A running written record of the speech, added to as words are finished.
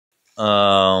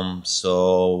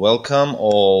So welcome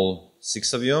all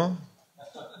 6 of you.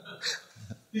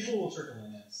 People will trickle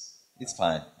in, yes. It's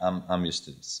fine. I'm used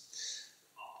to this.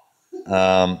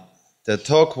 The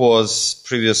talk was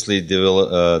previously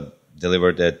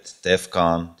delivered at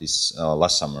Vaagn this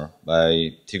last summer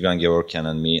by Tigran, Gevergyan,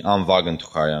 and me. I'm Vaagn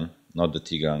Toukharian, not the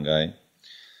Tigran guy.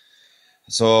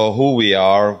 So who we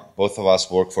are? Both of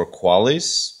us work for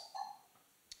Qualys,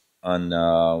 and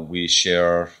we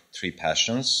share 3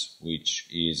 passions, which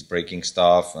is breaking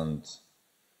stuff and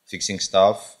fixing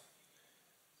stuff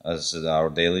as our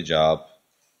daily job.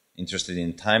 Interested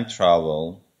in time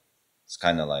travel. It's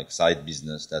kind of like side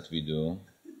business that we do.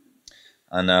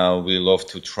 And we love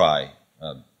to try,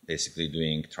 basically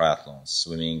doing triathlons,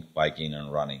 swimming, biking, and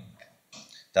running.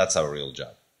 That's our real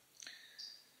job.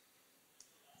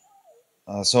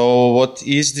 So what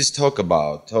is this talk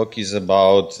about? Talk is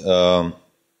about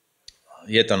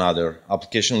yet another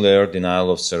application layer denial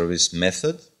of service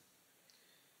method.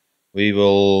 We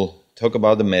will talk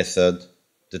about the method,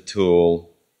 the tool.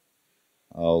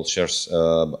 I'll share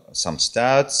some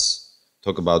stats,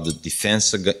 talk about the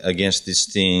defense against this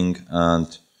thing,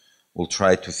 and we'll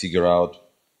try to figure out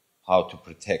how to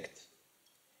protect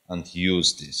and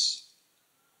use this.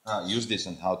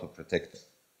 And how to protect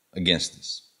against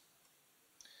this.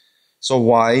 So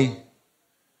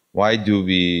why do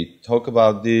we talk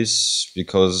about this?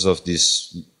 Because of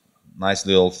this nice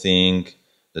little thing,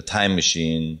 the time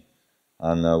machine.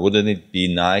 And wouldn't it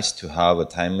be nice to have a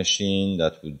time machine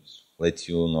that would let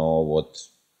you know what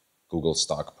Google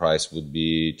stock price would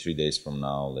be 3 days from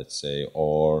now, let's say,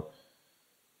 or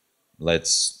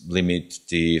let's limit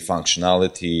the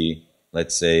functionality.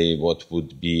 Let's say what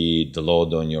would be the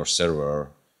load on your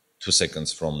server 2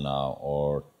 seconds from now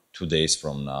or 2 days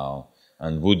from now,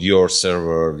 and would your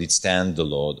server withstand the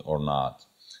load or not?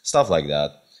 Stuff like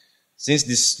that. Since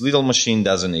this little machine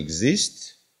doesn't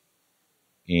exist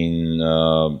in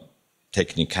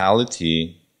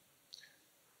technicality,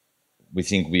 we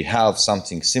think we have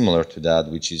something similar to that,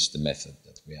 which is the method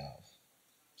that we have.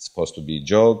 It's supposed to be a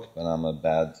joke, but I'm a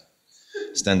bad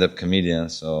stand-up comedian,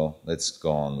 so let's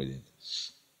go on with it.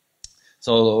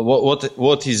 So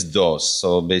what is DOS?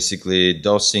 So basically,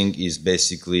 DOSing is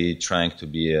basically trying to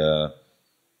be a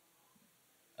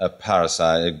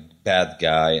parasite, a bad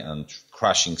guy, and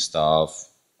crashing stuff,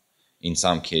 in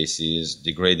some cases,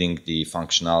 degrading the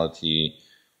functionality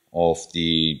of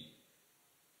the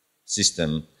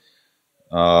system.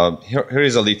 Here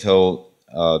is a little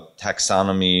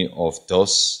taxonomy of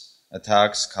DOS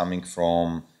attacks coming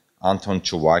from Anton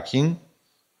Chuvakin.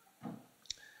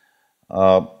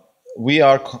 We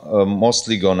are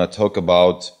mostly going to talk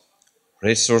about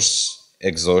resource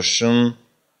exhaustion,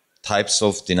 types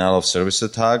of denial of service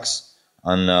attacks,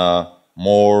 and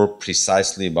more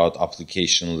precisely about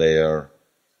application layer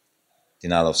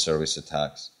denial of service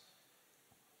attacks.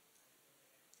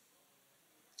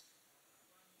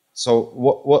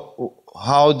 So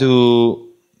how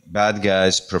do bad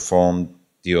guys perform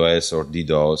DOS or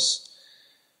DDoS?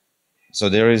 So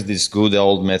there is this good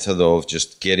old method of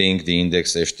just getting the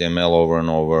index HTML over and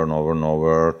over and over and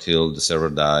over till the server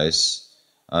dies.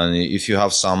 And if you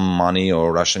have some money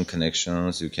or Russian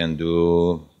connections, you can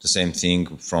do the same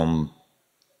thing from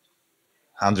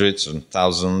hundreds of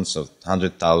thousands of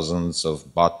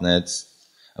bots.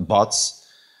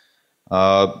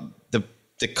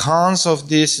 The cons of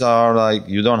this are like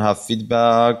you don't have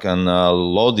feedback, and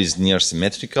load is near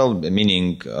symmetrical,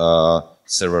 meaning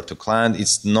server to client.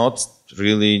 It's not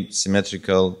really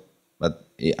symmetrical, but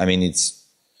I mean it's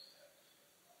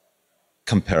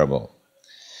comparable.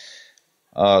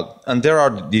 And there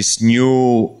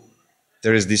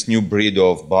is this new breed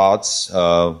of bots.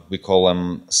 We call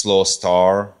them slow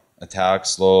star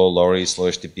attacks, slow LORI, slow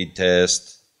HTTP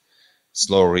test,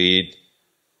 slow read,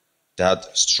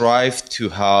 that strive to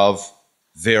have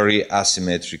very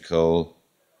asymmetrical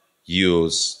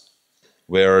use,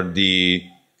 where the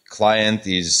client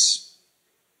is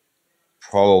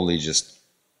probably just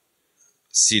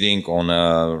sitting on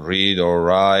a read or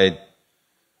write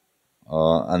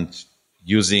and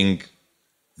using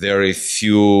very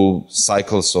few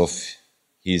cycles of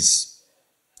his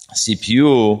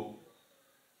CPU,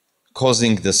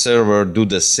 causing the server do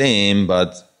the same,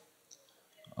 but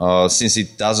since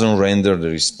it doesn't render the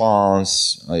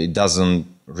response, it doesn't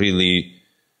really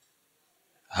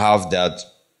have that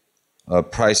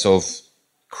price of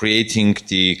creating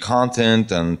the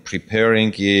content and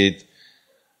preparing it,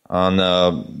 and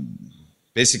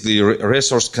basically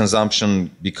resource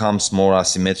consumption becomes more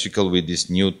asymmetrical with these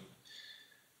new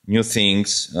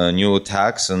things, new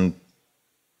attacks, and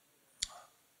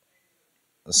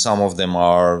some of them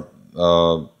are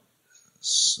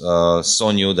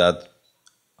so new that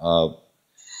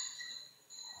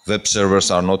web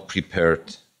servers are not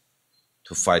prepared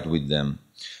to fight with them.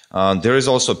 There is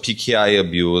also PKI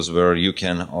abuse, where you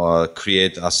can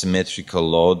create asymmetrical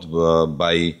load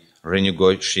by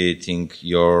renegotiating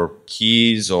your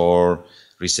keys or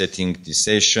resetting the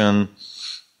session,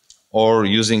 or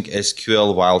using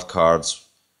SQL wildcards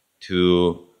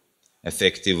to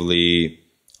effectively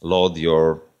load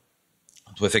the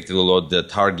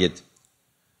target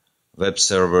web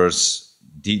server's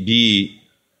DB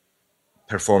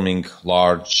performing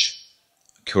large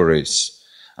queries.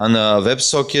 And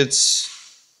WebSockets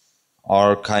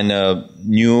are kind of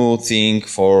new thing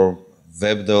for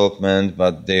web development,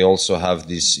 but they also have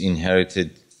this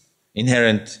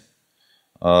inherent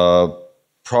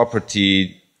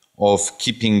property of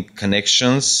keeping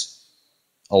connections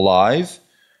alive,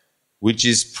 which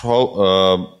is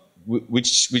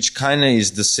which kind of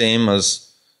is the same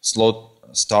as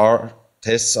star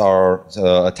tests are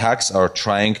attacks are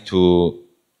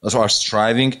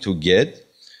striving to get,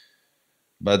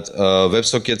 but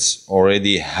WebSockets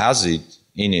already has it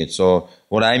in it. So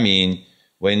what I mean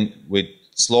with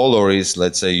slow load,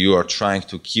 let's say you are trying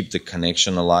to keep the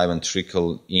connection alive and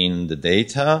trickle in the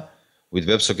data. With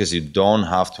WebSockets, you don't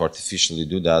have to artificially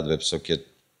do that. WebSocket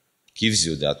gives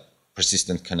you that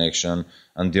persistent connection,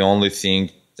 and the only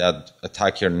thing that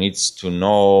attacker needs to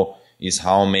know is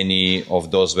how many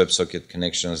of those WebSocket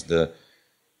connections the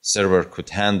server could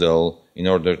handle in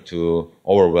order to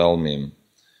overwhelm him.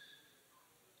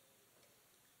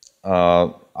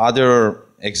 Other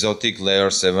exotic layer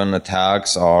 7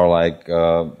 attacks are like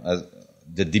the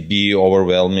DB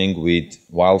overwhelming with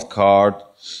wildcard.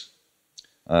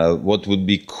 What would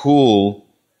be cool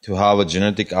to have a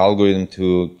genetic algorithm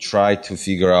to try to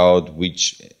figure out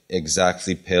which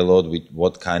exactly payload with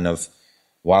what kind of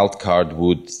wildcard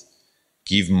would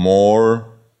give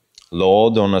more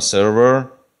load on a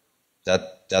server.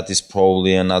 That is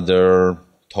probably another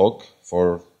talk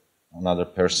for another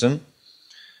person.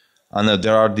 And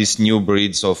there are these new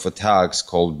breeds of attacks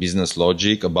called business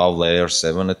logic above layer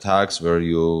 7 attacks, where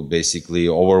you basically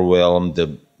overwhelm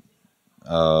the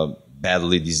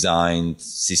badly designed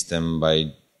system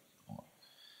by,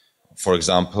 for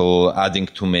example, adding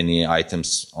too many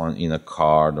items in a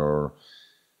card, or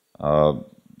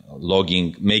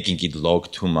making it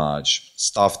log too much,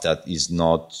 stuff that is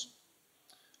not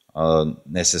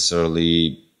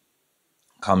necessarily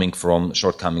coming from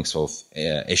shortcomings of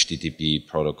HTTP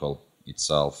protocol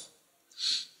itself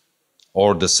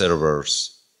or the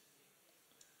servers.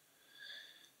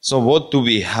 So what do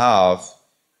we have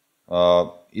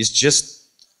is just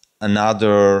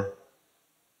another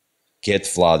get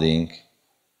flooding,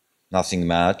 nothing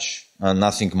much,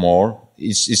 nothing more.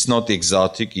 It's not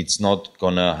exotic. It's not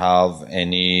gonna have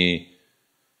any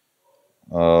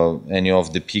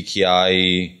of the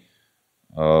PKI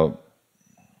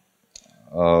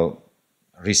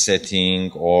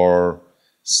resetting or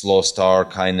slow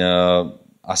start kind of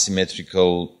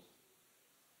asymmetrical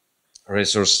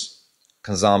resource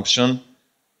consumption.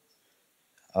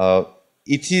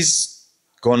 It is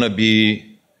gonna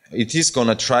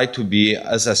try to be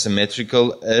as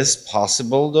asymmetrical as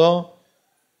possible, though.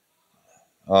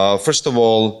 First of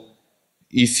all,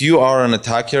 if you are an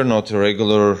attacker, not a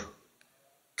regular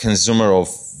consumer of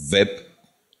web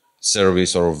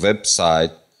service or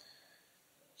website,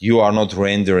 you are not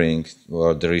rendering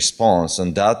the response,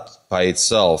 and that by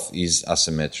itself is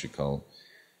asymmetrical.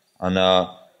 And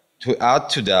to add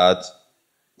to that,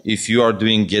 if you are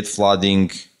doing get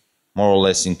flooding more or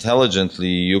less intelligently,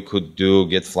 you could do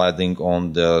get flooding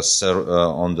on the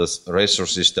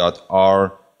resources that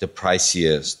are the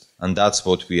priciest, and that's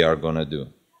what we are gonna do.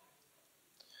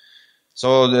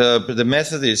 So the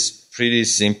method is pretty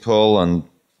simple and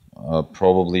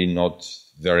probably not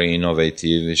very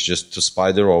innovative. It's just to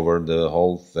spider over the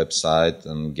whole website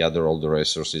and gather all the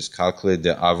resources, calculate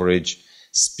the average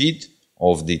speed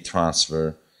of the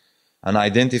transfer, and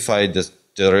identify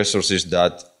the resources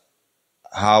that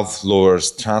have lower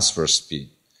transfer speed.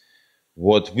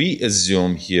 What we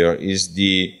assume here is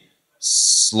the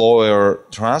slower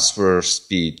transfer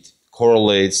speed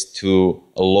correlates to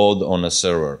a load on a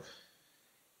server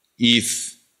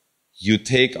if you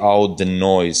take out the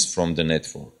noise from the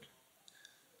network.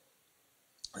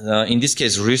 In this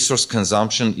case, resource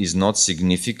consumption is not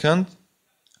significant.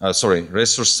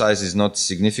 Resource size is not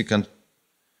significant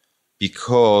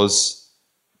because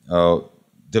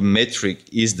the metric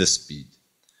is the speed.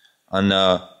 And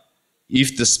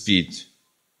if the speed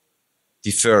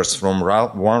differs from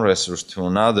one resource to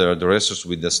another, the resource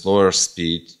with the slower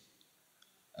speed,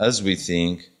 as we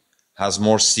think, has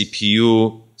more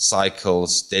CPU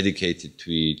cycles dedicated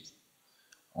to it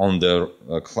on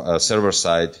the server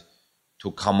side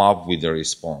to come up with a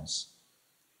response,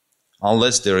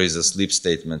 unless there is a sleep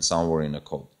statement somewhere in the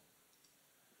code.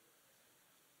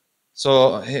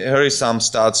 So here is some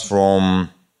stats from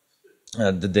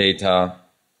the data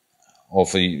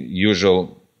of a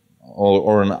usual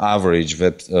or an average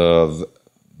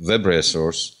web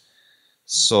resource.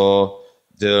 So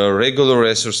the regular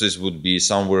resources would be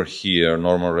somewhere here,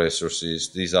 normal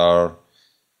resources. These are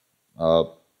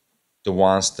the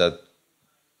ones that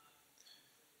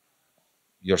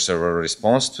your server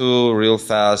responds to real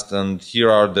fast, and here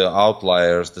are the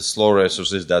outliers, the slow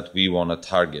resources that we want to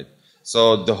target.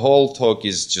 So the whole talk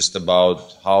is just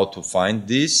about how to find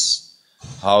this,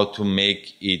 how to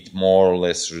make it more or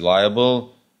less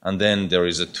reliable, and then there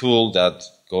is a tool that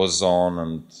goes on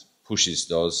and pushes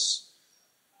those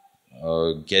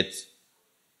get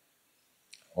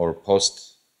or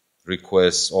post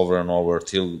requests over and over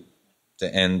till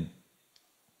the end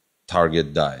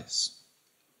target dies.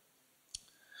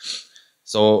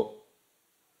 So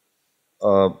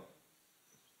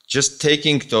just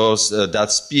taking those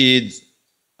that speed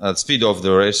of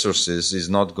the resources is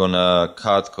not gonna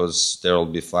cut, because there will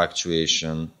be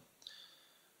fluctuation,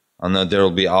 and there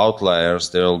will be outliers.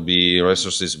 There will be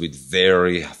resources with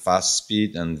very fast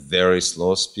speed and very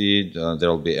slow speed. There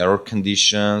will be error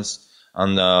conditions,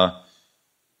 and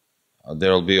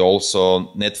there will be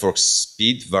also network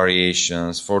speed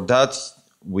variations. For that,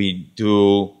 we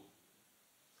do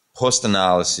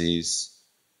post-analysis,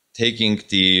 taking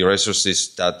the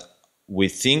resources that we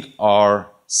think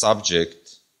are subject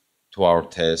to our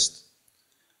test,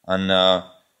 and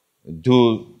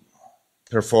do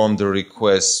perform the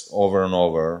requests over and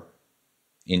over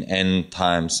in n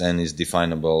times. N is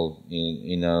definable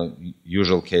in a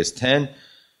usual case 10,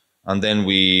 and then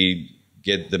we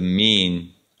get the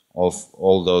mean of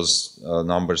all those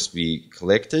numbers we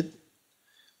collected.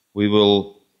 We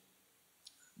will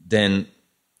then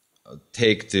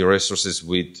take the resources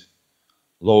with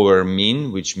lower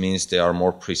mean, which means they are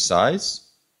more precise,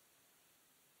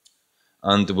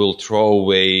 and we'll throw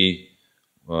away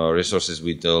resources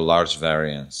with a large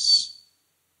variance.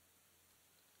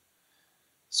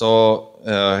 So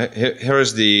here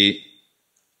is the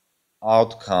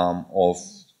outcome of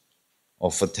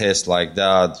a test like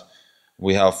that.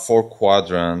 We have 4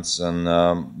 quadrants, and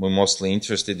we're mostly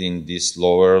interested in this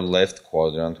lower left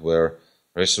quadrant, where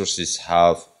resources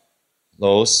have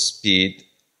low speed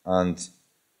and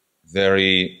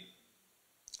very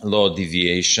low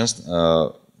deviations,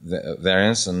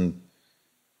 variance, and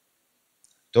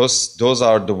those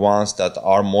are the ones that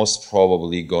are most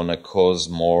probably gonna cause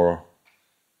more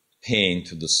pain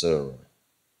to the server,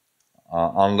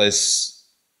 unless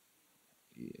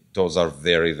those are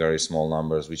very, very small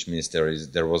numbers, which means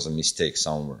there was a mistake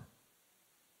somewhere.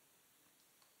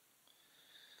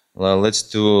 Well, let's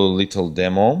do a little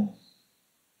demo.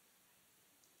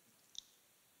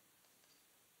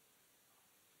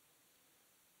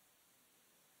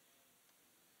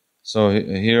 So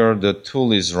here the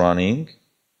tool is running.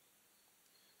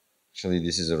 Actually,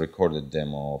 this is a recorded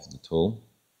demo of the tool.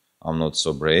 I'm not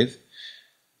so brave.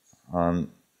 After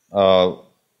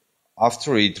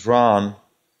it ran,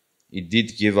 it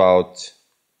did give out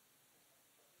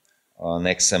an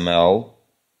XML,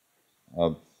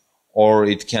 or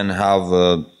it can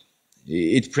have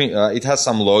it has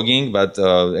some logging, but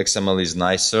XML is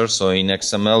nicer. So in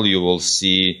XML you will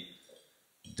see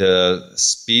the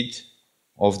speed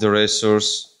of the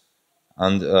resource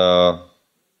and the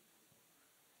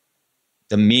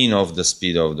mean of the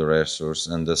speed of the resource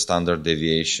and the standard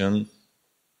deviation.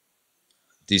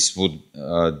 This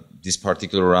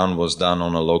particular run was done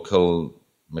on a local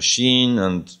machine,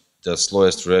 and the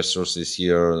slowest resource is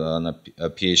here on a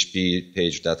PHP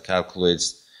page that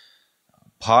calculates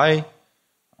pi,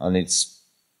 and it's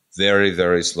very,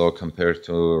 very slow compared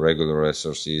to regular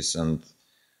resources, and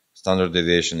standard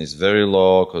deviation is very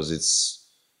low because it's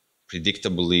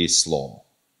predictably slow.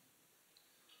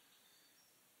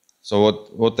 So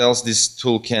what else this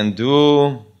tool can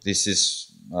do? This is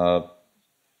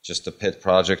just a pet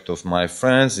project of my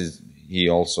friend's. He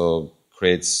also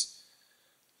creates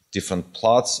different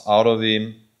plots out of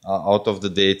the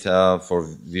data for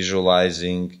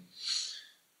visualizing.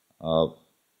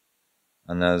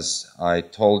 And as I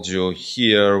told you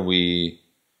here, we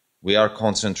are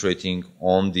concentrating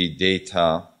on the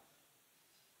data,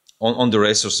 on the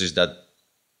resources that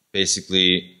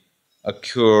basically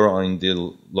occur in the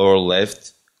lower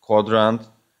left quadrant,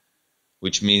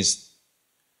 which means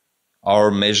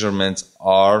our measurements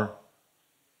are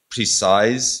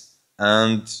precise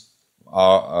and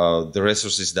the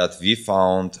resources that we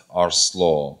found are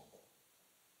slow,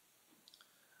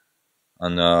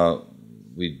 and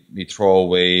we throw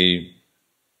away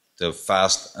the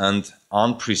fast and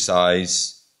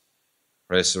unprecise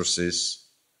resources,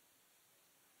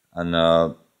 and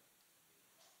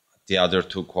the other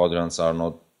two quadrants are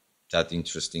not that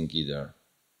interesting either.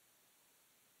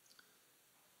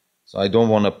 So I don't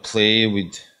want to play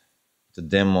with the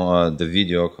demo, the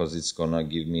video, because it's gonna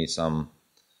give me some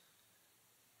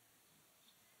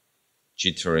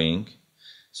jittering.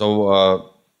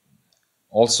 So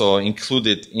also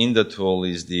included in the tool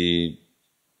is the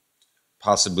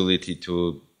possibility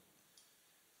to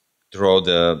draw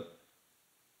the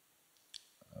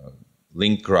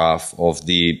link graph of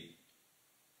the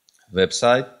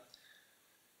website.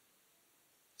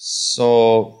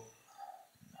 So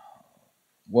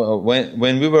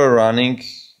when we were running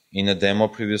in a demo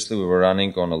previously, we were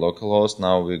running on a local host.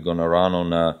 Now we're going to run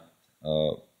on a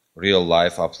real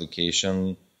life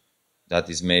application that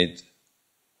is made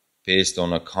based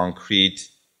on a concrete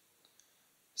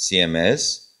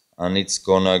CMS, and it's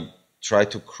going to try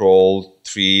to crawl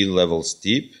 3 levels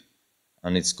deep,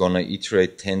 and it's going to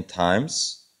iterate 10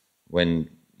 times when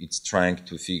it's trying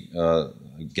to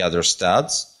gather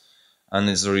stats. And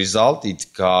as a result, it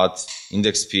got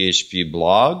index.php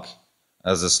blog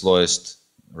as the slowest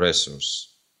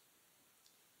resource.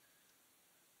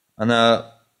 And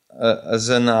as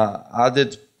an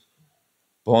added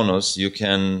bonus, you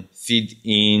can feed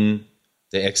in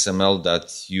the XML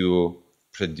that you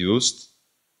produced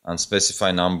and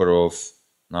specify number of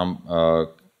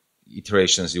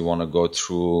iterations you want to go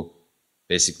through,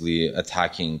 basically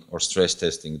attacking or stress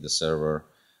testing the server.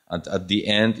 And at the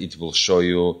end, it will show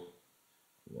you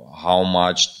how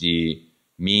much the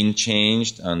mean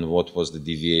changed and what was the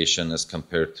deviation as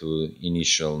compared to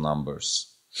initial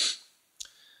numbers.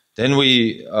 Then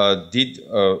we did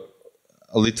a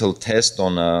little test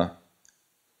on a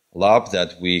lab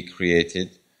that we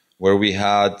created where we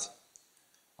had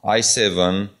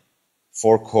i7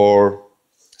 4-core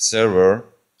server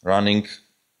running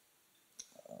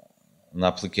an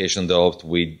application developed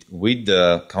with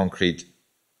the concrete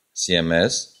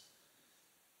CMS,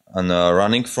 and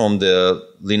running from the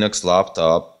Linux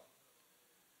laptop,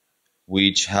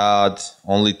 which had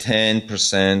only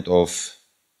 10% of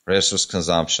resource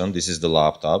consumption. This is the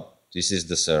laptop, this is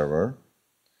the server,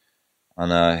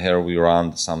 and here we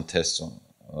run some tests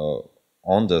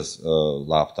on the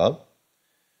laptop,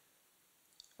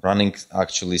 running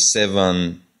actually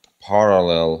 7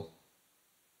 parallel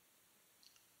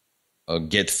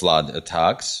get flood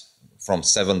attacks from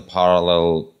 7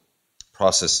 parallel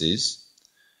processes.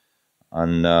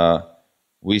 And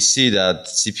we see that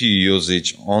CPU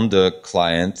usage on the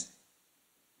client,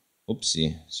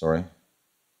 oopsie, sorry,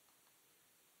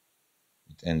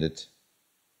 it ended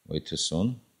way too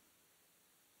soon.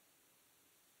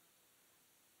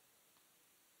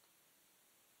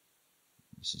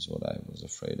 This is what I was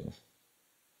afraid of.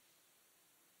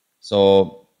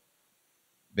 So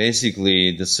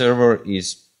basically the server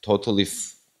is totally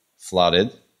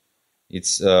flooded.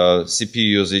 Its CPU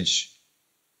usage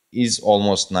is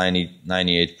almost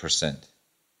 98%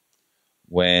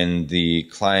 when the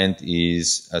client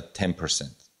is at 10%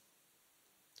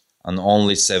 and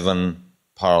only 7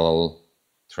 parallel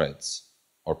threads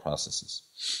or processes.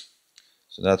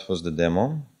 So that was the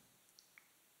demo.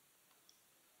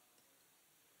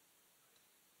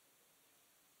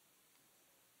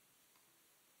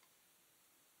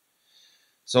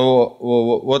 So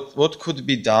what could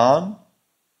be done,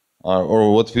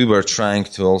 or what we were trying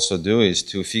to also do, is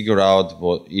to figure out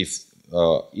what if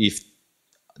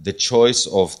the choice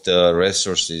of the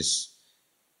resources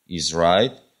is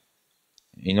right.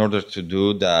 In order to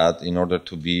do that, in order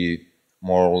to be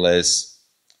more or less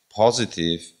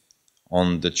positive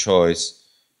on the choice,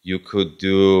 you could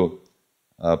do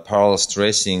parallel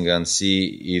stressing and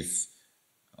see if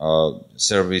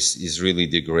service is really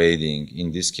degrading.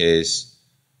 In this case,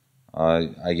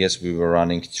 I guess we were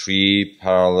running 3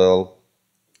 parallel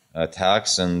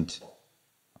attacks, and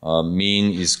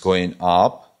mean is going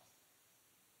up,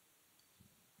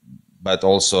 but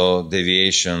also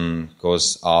deviation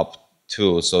goes up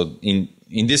too. So in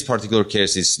this particular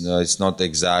case, it's not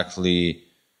exactly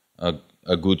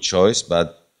a good choice,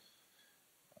 but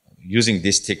using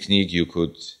this technique, you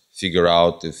could figure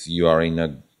out if you are in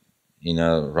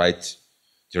a right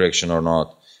direction or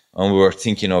not. And we were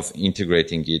thinking of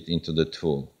integrating it into the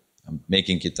tool,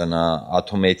 making it an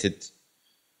automated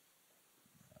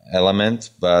element,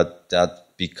 but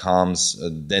that becomes,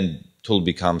 then tool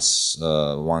becomes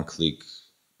one-click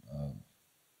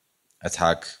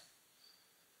attack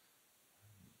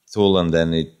tool, and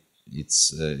then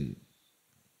it's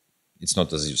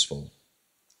not as useful.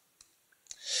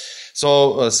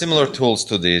 So similar tools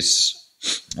to this,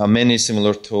 many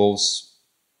similar tools.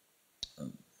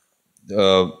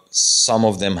 Some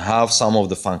of them have some of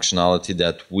the functionality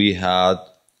that we had,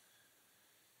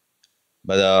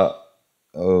 but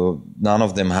none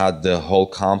of them had the whole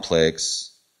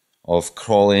complex of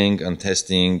crawling and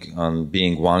testing and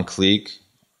being one click.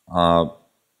 But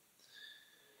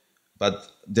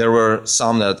there were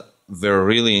some that were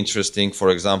really interesting. For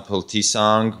example,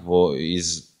 Tsang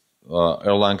is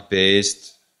Erlang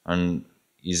based and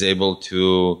is able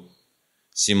to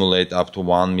simulate up to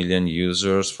 1 million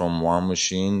users from one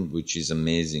machine, which is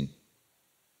amazing.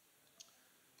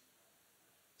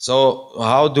 So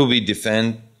how do we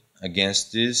defend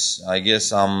against this? I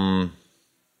guess I'm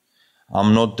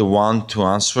not the one to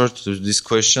answer to this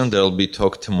question. There will be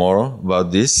talk tomorrow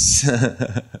about this,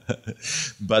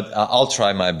 but I'll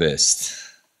try my best.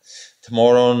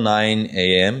 Tomorrow 9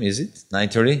 a.m. is it?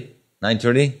 9:30?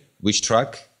 9:30? Which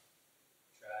track?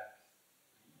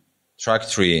 Track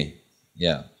 3.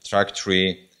 Yeah, track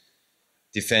 3.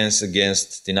 Defense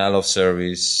against denial of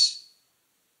service.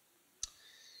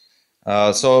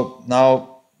 So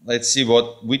now let's see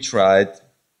what we tried.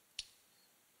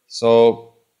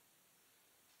 So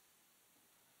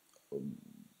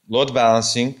load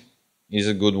balancing is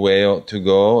a good way to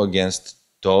go against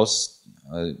DOS,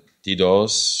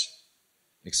 DDoS.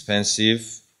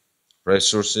 Expensive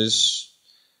resources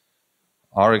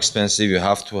are expensive. You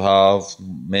have to have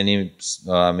many,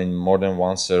 more than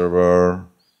one server,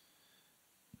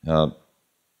 and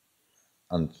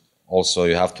also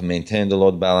you have to maintain the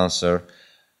load balancer.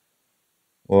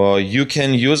 You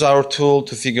can use our tool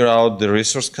to figure out the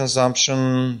resource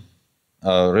consumption,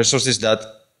 resources that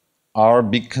are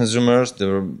big consumers,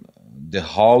 the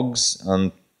hogs,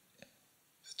 and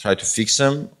try to fix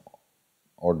them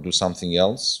or do something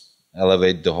else,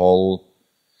 elevate the whole,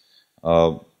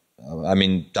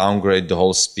 downgrade the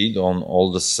whole speed on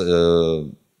all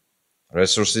the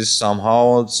resources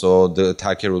somehow, so the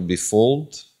attacker will be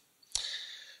fooled.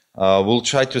 We'll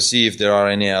try to see if there are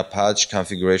any Apache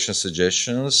configuration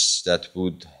suggestions that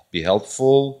would be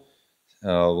helpful.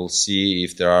 We'll see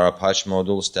if there are Apache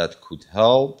modules that could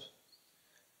help.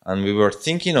 And we were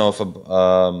thinking of a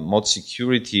mod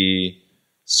security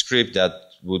script that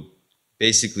would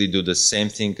basically do the same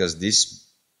thing as this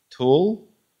tool,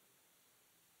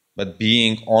 but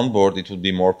being on board, it would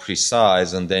be more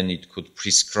precise, and then it could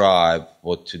prescribe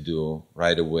what to do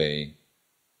right away.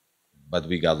 But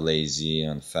we got lazy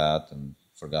and fat and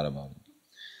forgot about it.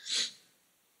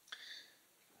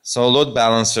 So load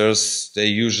balancers, they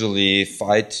usually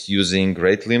fight using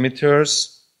rate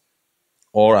limiters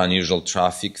or unusual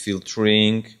traffic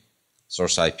filtering.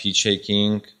 Source IP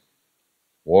checking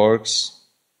works,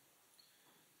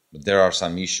 but there are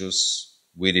some issues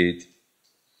with it.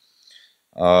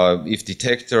 If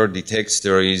detector detects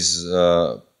there is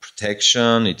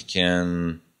protection, it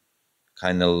can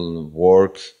kind of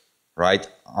work right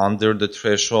under the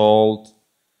threshold.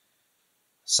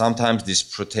 Sometimes these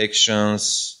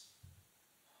protections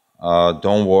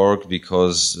don't work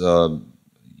because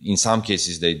in some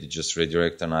cases they just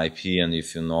redirect an IP, and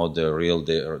if you know the real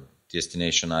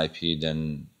destination IP,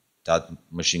 then that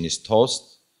machine is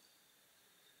toast.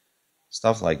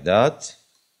 Stuff like that.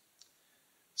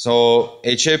 So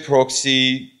HA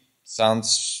proxy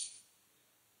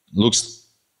looks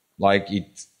like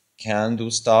it can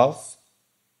do stuff.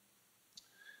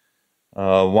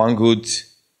 One good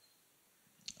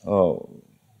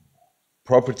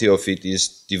property of it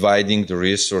is dividing the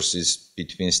resources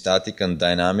between static and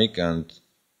dynamic, and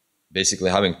basically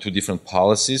having two different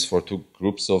policies for two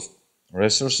groups of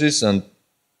resources and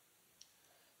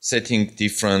setting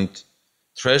different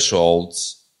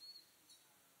thresholds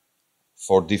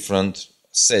for different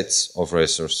sets of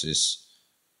resources,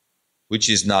 which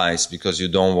is nice because you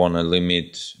don't want to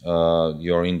limit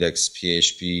your index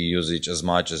PHP usage as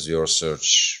much as your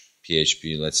search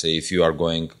PHP, let's say, if you are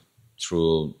going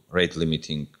through rate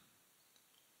limiting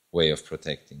way of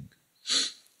protecting.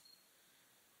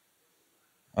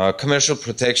 Commercial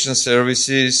protection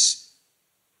services,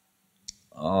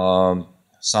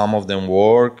 some of them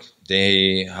work.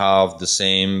 They have the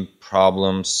same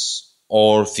problems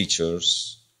or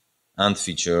features as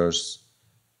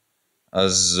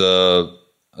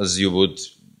you would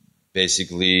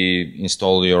basically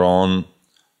install your own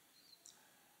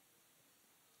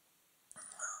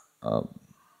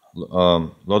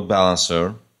load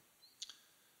balancer.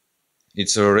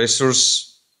 It's a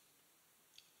resource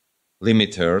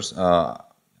limiter,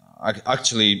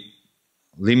 actually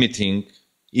limiting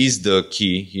is the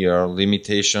key here.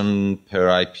 Limitation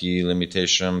per IP,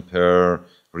 limitation per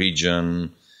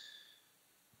region,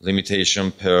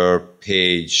 limitation per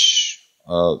page.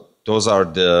 Those are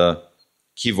the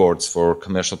keywords for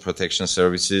commercial protection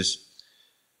services.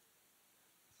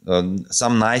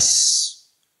 Some nice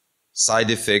side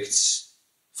effects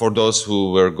for those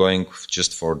who were going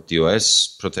just for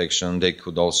DOS protection. They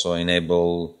could also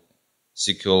enable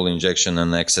SQL injection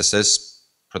and XSS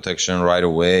protection right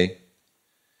away,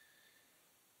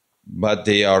 but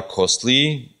they are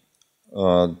costly.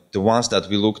 The ones that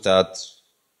we looked at,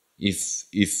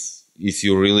 if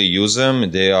you really use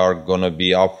them, they are gonna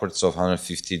be upwards of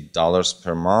 $150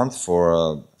 per month for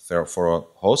a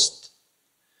host.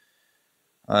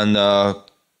 And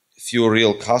few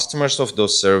real customers of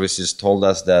those services told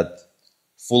us that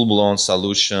full-blown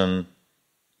solution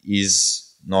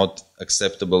is not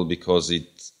acceptable because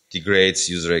it degrades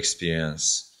user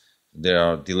experience. There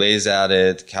are delays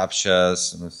added,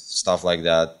 captchas, and stuff like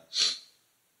that,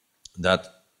 that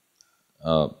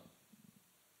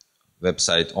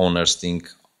website owners think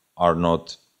are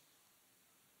not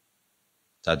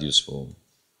that useful.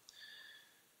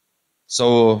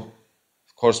 So,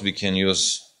 of course, we can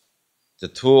use the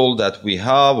tool that we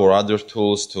have or other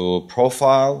tools to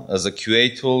profile as a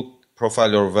QA tool,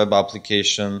 profile your web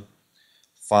application,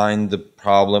 find the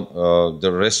problem,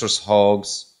 the resource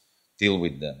hogs, deal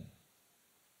with them.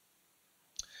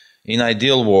 In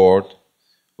ideal world,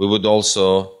 we would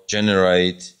also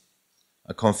generate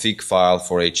a config file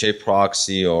for HA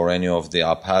proxy or any of the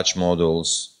Apache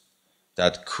modules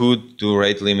that could do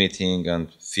rate limiting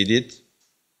and feed it.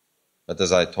 But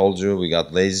as I told you, we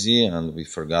got lazy and we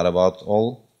forgot about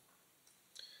all.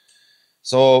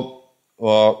 So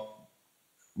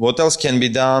what else can be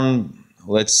done?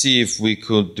 Let's see if we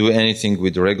could do anything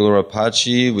with regular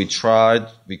Apache. We tried,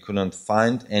 we couldn't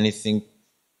find anything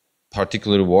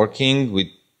particularly working with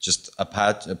just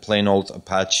Apache, a plain old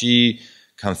Apache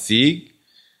config.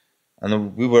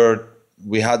 And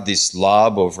we had this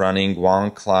lab of running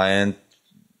one client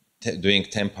doing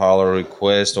 10 parallel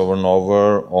requests over and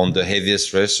over on the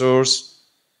heaviest resource.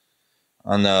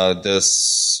 And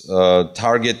this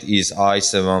target is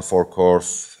i7 4-core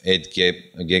 8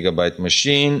 gigabyte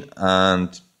machine,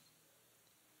 and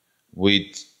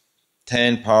with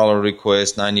 10 parallel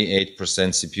requests, 98%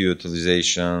 CPU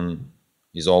utilization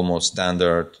is almost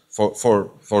standard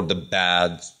for the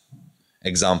bad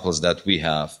examples that we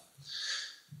have.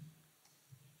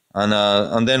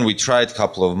 And then we tried a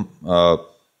couple of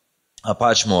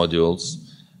Apache modules.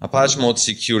 Apache mod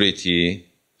security,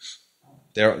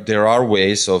 there are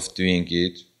ways of doing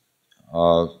it.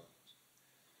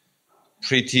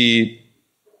 Pretty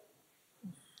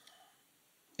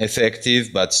effective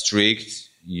but strict.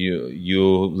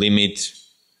 You limit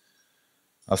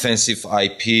offensive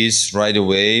IPs right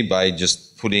away by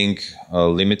just putting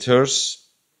limiters.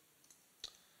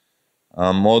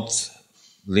 Mod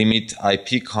limit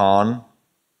IP con,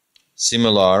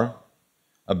 similar,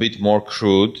 a bit more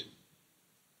crude,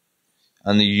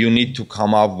 and you need to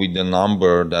come up with the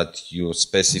number that you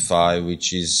specify,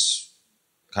 which is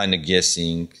kind of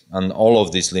guessing, and all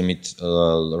of these rate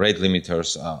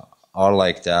limiters are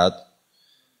like that.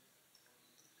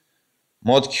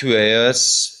 Mod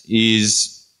QAS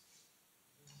is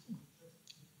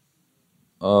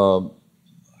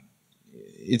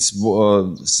it's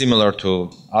similar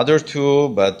to other two,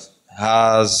 but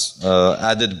has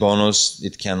added bonus.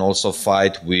 It can also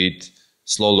fight with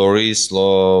slow LORI,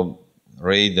 slow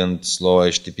RAID, and slow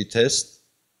HTTP test.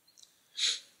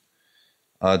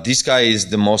 This guy is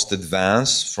the most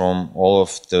advanced from all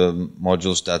of the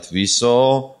modules that we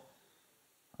saw.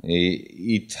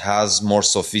 It has more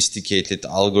sophisticated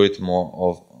algorithm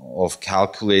of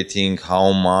calculating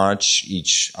how much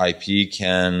each IP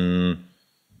can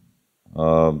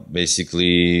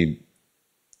basically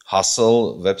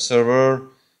hustle web server.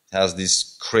 It has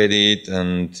this credit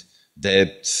and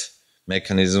depth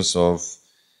mechanisms of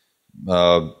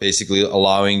basically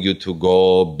allowing you to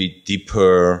go a bit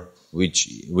deeper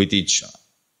with each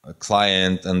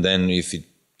client, and then if it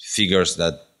figures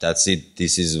that that's it,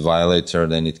 this is a violator,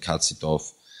 then it cuts it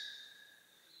off.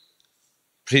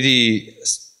 Pretty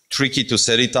tricky to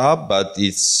set it up, but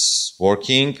it's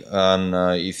working, and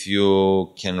if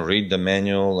you can read the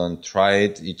manual and try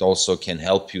it, it also can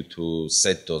help you to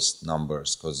set those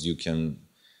numbers, because you can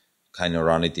kind of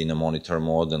run it in a monitor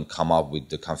mode and come up with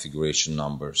the configuration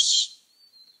numbers.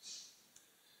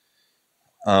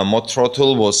 Mod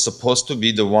throttle was supposed to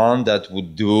be the one that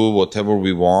would do whatever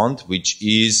we want, which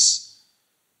is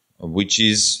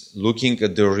looking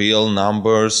at the real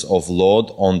numbers of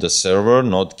load on the server,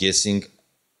 not guessing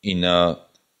in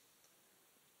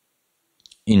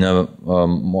in a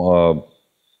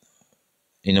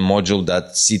module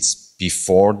that sits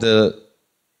before the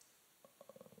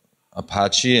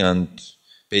Apache and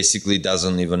basically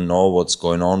doesn't even know what's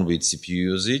going on with CPU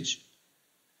usage.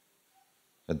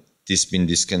 But this been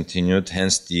discontinued,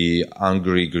 hence the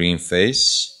angry green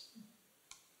face.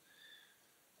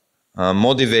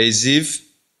 Mod evasive,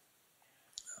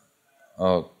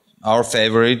 our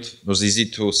favorite, was easy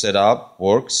to set up,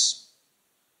 works.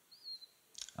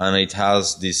 And it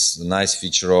has this nice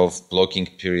feature of blocking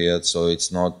period, so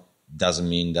it's not, doesn't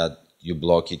mean that you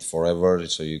block it forever,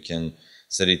 so you can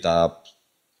set it up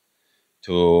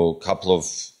to a couple of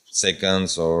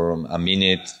seconds or a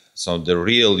minute. So the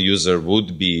real user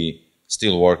would be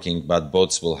still working, but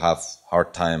bots will have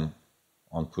hard time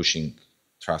on pushing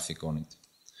traffic on it.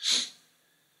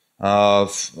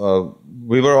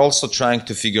 We were also trying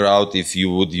to figure out if you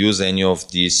would use any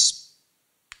of these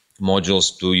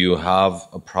modules. Do you have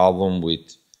a problem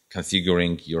with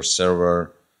configuring your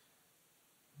server,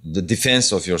 the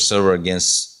defense of your server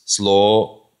against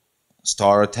slow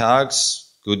star attacks?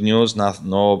 Good news,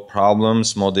 no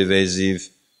problems. Mod evasive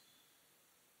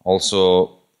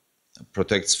also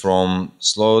protects from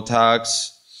slow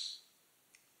attacks,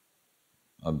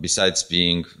 besides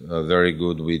being very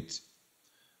good with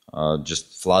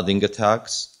just flooding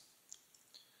attacks.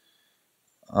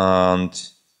 And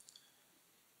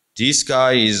this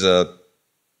guy is a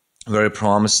very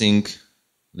promising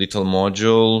little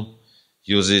module,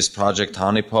 uses Project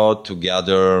Honeypot to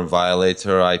gather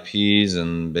violator IPs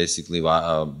and basically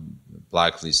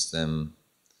blacklist them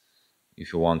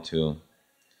if you want to.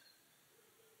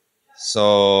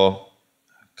 So,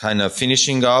 kind of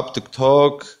finishing up the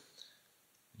talk,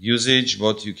 usage,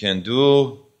 what you can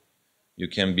do. You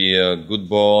can be a good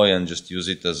boy and just use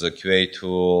it as a QA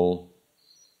tool.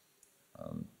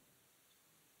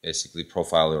 Basically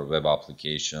profile your web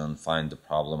application, find the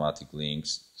problematic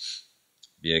links.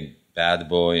 Be a bad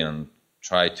boy and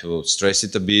try to stress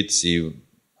it a bit, see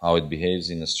how it behaves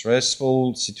in a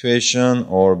stressful situation,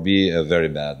 or be a very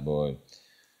bad boy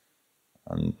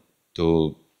and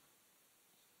do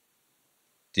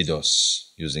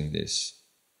DDoS using this.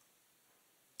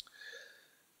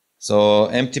 So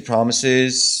empty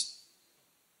promises,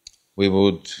 we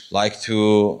would like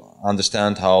to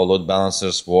understand how load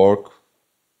balancers work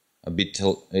a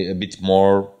bit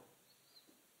more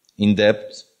in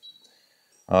depth.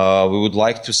 We would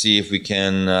like to see if we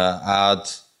can add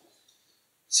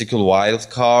SQL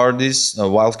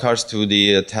wildcards to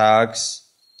the attacks,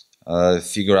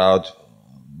 figure out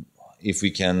if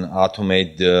we can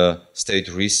automate the state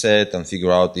reset and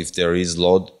figure out if there is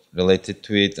load related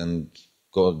to it and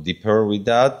go deeper with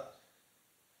that.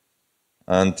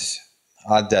 And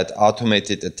add that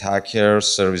automated attacker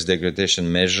service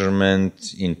degradation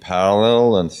measurement in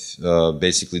parallel and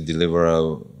basically deliver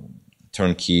a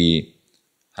turnkey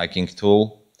hacking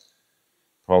tool.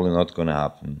 Probably not going to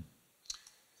happen.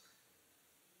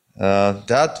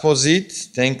 That was it.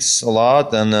 Thanks a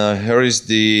lot. And here is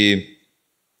the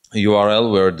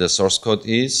URL where the source code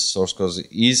is. Source code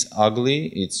is ugly.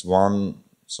 It's one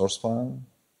source file,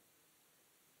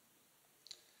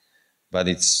 but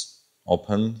it's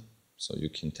open, so you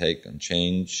can take and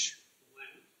change.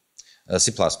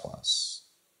 C++.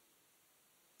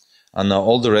 And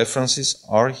all the references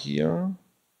are here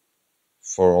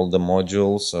for all the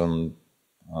modules and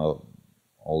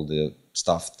all the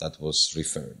stuff that was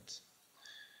referred.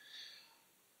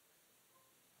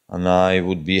 And I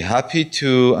would be happy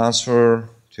to answer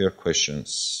to your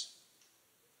questions.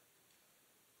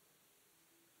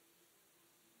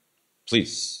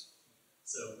 Please.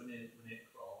 So when it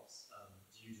crawls,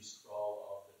 do you just crawl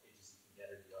all the pages you can get,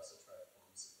 or do you also try a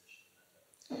form submission and that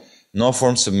type of thing? No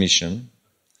form submission,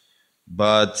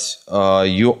 but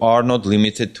you are not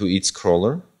limited to each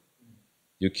crawler.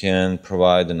 You can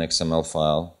provide an XML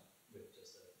file. With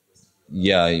just a list of URLs?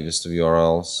 Yeah, a list of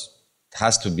URLs. It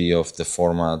has to be of the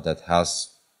format that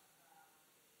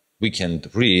we can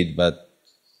read, but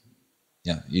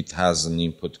yeah, it has an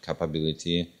input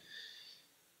capability.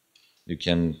 You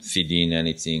can feed in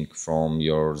anything from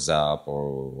your ZAP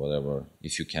or whatever,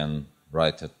 if you can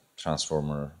write a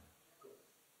transformer.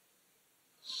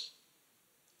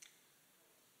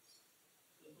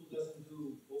 It doesn't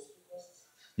do post requests?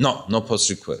 No, no post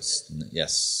request.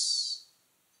 Yes.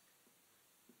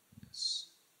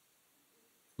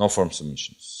 No form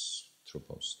submissions through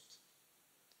post.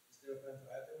 Is there a plan to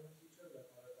add that in the future, like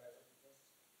other types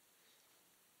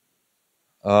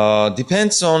of requests?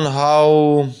 Depends on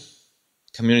how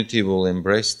community will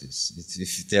embrace this.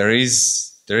 If there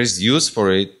is use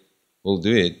for it, we'll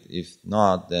do it. If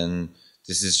not, then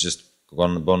this is just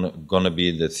gonna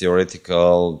be the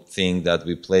theoretical thing that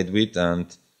we played with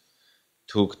and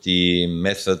took the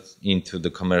method into the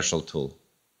commercial tool.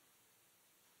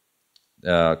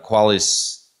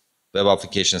 Qualys web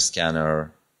application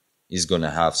scanner is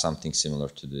gonna have something similar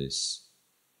to this,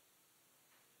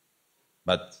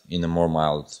 but in a more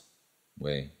mild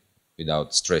way,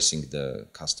 without stressing the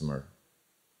customer.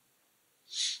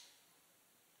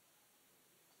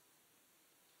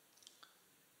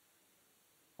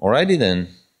 Alrighty then,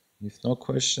 if no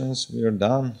questions, we are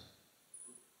done.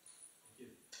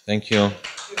 Thank you.